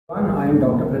I am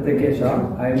Dr. Pritik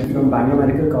Shah. I am from Bangalore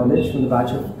Medical College from the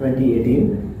batch of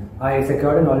 2018. I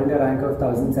secured an All India rank of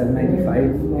 1795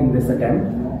 in this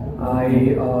attempt. I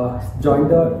joined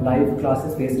the live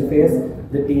classes face-to-face,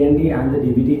 the TND and the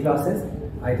DBT classes.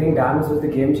 I think DAMS was the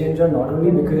game changer, not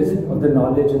only because of the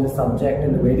knowledge and the subject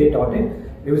and the way they taught it.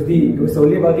 It was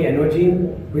solely about the energy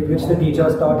with which the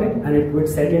teachers taught it, and it would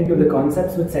set into the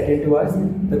concepts would set into us.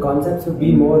 The concepts would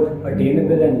be more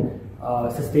attainable and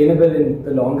sustainable in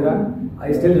the long run.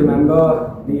 I still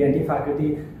remember the NT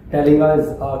faculty telling us,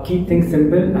 keep things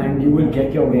simple and you will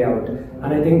get your way out.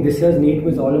 And I think this year's NEET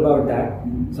was all about that.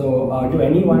 So to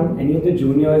anyone, any of the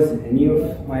juniors, any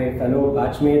of my fellow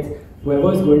batchmates,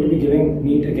 whoever is going to be giving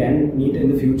NEET again, NEET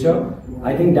in the future,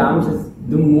 I think DAMS is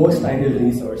the most ideal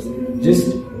resource.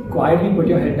 Just quietly put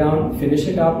your head down, finish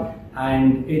it up,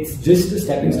 and it's just a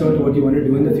stepping stone to what you want to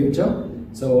do in the future.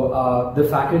 So the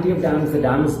faculty of DAMS, the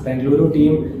DAMS Bangalore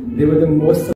team, they were the most